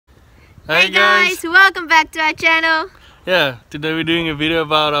Hey guys, welcome back to our channel. Yeah, today we're doing a video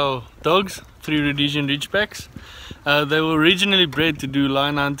about our dogs, 3 Rhodesian Ridgebacks. They were originally bred to do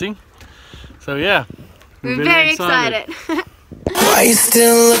lion hunting. So yeah, we're very excited. Why you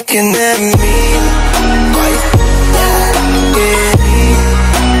still looking at me? Why you looking at me?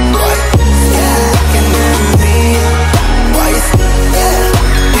 Why you looking at me? Why you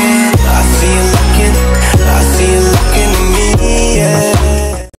I see you looking at me, yeah.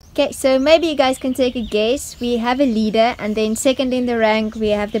 Okay, so maybe you guys can take a guess. We have a leader, and then second in the rank we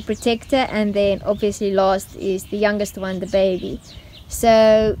have the protector, and then obviously last is the youngest one, the baby.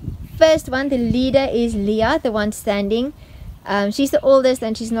 So first one, the leader, is Leah, the one standing. She's the oldest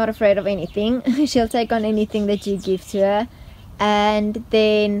and she's not afraid of anything. She'll take on anything that you give to her. And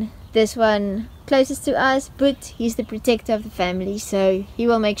then this one closest to us, But, he's the protector of the family, so he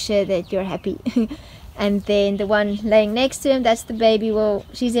will make sure that you're happy. And then the one laying next to him, that's the baby. Well,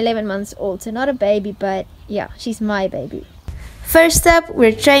 she's 11 months old, so not a baby, but yeah, she's my baby. First up,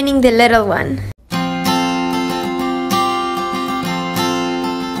 we're training the little one.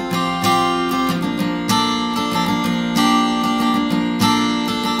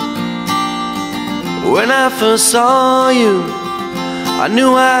 When I first saw you, I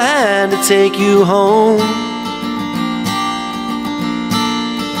knew I had to take you home.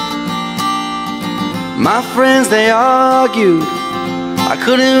 My friends, they argued I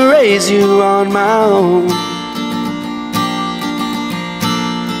couldn't raise you on my own.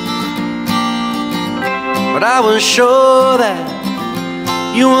 But I was sure that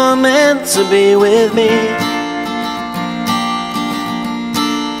you were meant to be with me.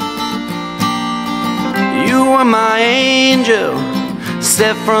 You were my angel,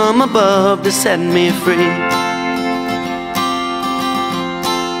 sent from above to set me free.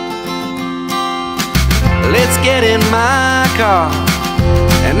 Let's get in my car,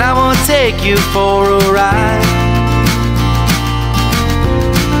 and I will take you for a ride.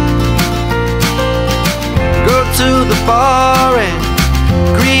 Go to the bar and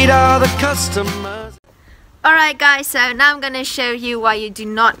greet all the customers. Alright guys, so now I'm gonna show you why you do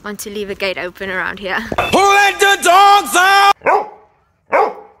not want to leave a gate open around here. Who let the dogs out? Who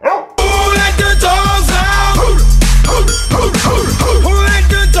let the dogs out? Who let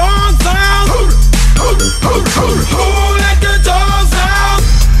the dogs out? Who let the dogs out?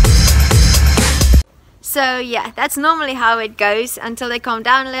 So yeah, that's normally how it goes until they calm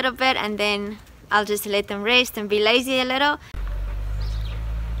down a little bit, and then I'll just let them rest and be lazy a little.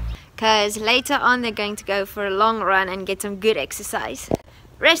 Because later on they're going to go for a long run and get some good exercise.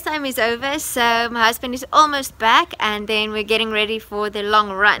 Rest time is over, so my husband is almost back, and then we're getting ready for the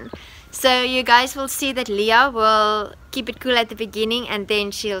long run. So you guys will see that Leah will keep it cool at the beginning, and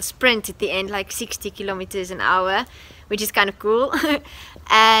then she'll sprint at the end like 60 kilometers an hour, which is kind of cool.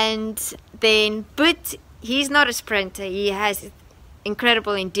 And then But, he's not a sprinter, he has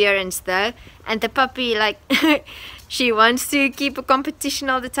incredible endurance though, and the puppy, like she wants to keep a competition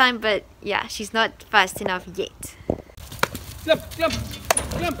all the time, but yeah, she's not fast enough yet.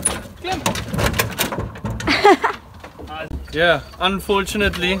 Yeah,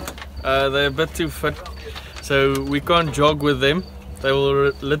 unfortunately they're a bit too fit, so we can't jog with them. They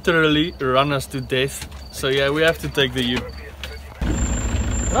will literally run us to death. So yeah, we have to take the ute.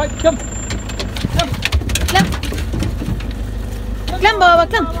 Right, come. Climb, Baba,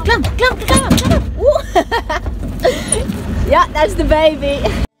 climb. Yeah, that's the baby.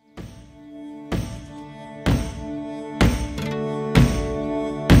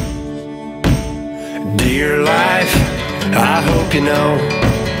 Dear life, I hope you know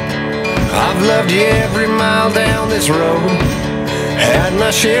I've loved you every mile down this road. Had my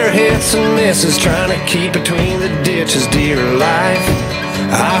share of hits and misses, trying to keep between the ditches. Dear life,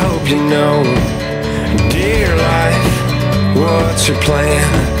 I hope you know. Dear life, what's your plan?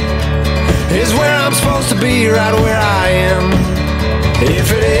 Is where I'm supposed to be, right where I am.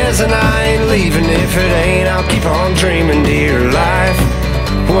 If it is, then I ain't leaving. If it ain't, I'll keep on dreaming. Dear life,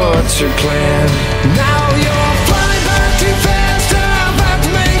 what's your plan? Now you're flying back too fast, I'm about to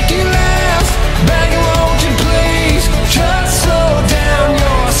make you last. Begging, won't you please just slow down?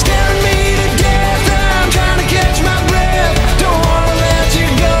 You're scaring me to death, I'm trying to catch my breath. Don't wanna let you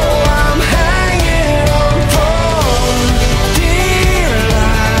go, I'm hanging on for dear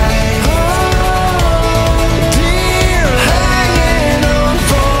life. Oh, dear, hanging on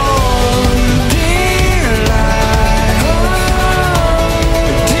for dear life. Oh,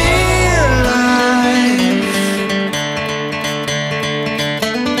 dear life.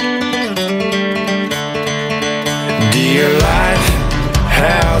 Dear life,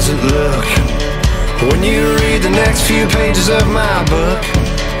 how's it look when you read the next few pages of my book?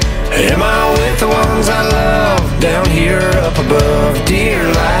 Am I with the ones I love down here up above? Dear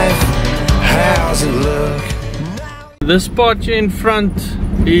life, how's it look? This spot here in front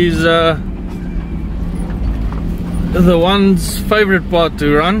is the one's favorite part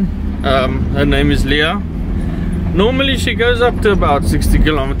to run. Her name is Leah. Normally she goes up to about 60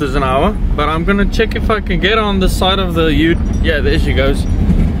 kilometers an hour, but I'm gonna check if I can get her on the side of the ute. Yeah, there she goes.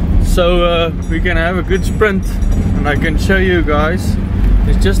 So we can have a good sprint and I can show you guys.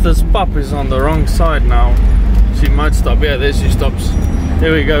 It's just this pup is on the wrong side now. She might stop. Yeah, there she stops.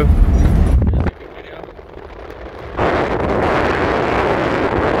 There we go.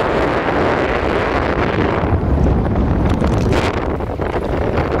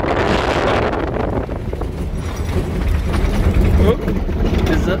 Oh,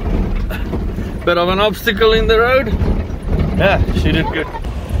 is a bit of an obstacle in the road. Yeah, she did good.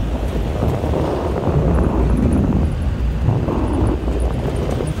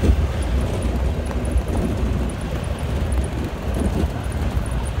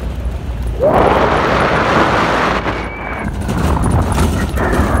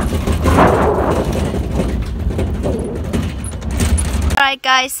 Alright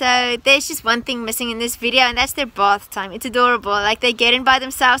guys, so there's just one thing missing in this video, and that's their bath time. It's adorable. Like, they get in by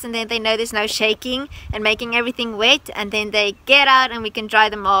themselves and then they know there's no shaking and making everything wet, and then they get out and we can dry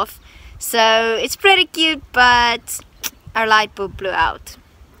them off. So it's pretty cute, but our light bulb blew out,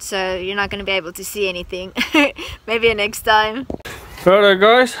 so you're not going to be able to see anything. Maybe next time. Alright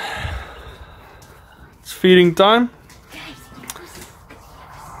guys, it's feeding time.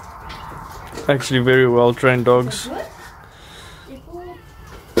 Actually very well trained dogs.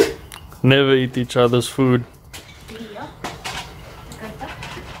 Never eat each other's food.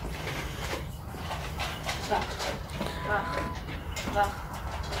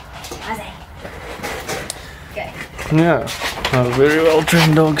 Yeah, very well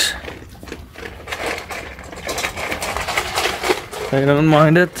trained dogs. They don't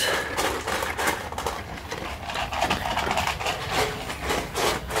mind it.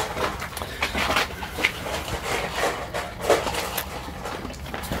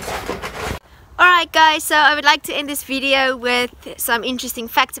 Alright guys, so I would like to end this video with some interesting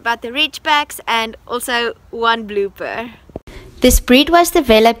facts about the Ridgebacks and also one blooper. This breed was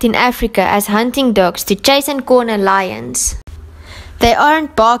developed in Africa as hunting dogs to chase and corner lions. They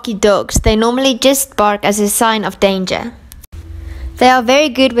aren't barky dogs, they normally just bark as a sign of danger. They are very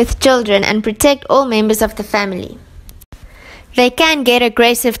good with children and protect all members of the family. They can get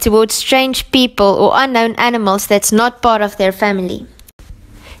aggressive towards strange people or unknown animals that's not part of their family.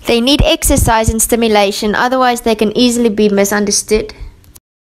 They need exercise and stimulation, otherwise they can easily be misunderstood.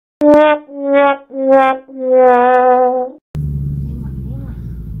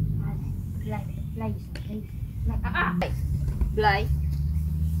 Fly,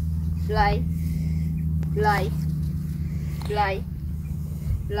 fly, fly, fly,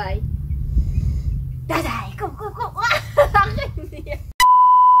 fly.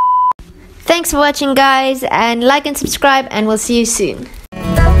 Thanks for watching guys, and like and subscribe, and we'll see you soon.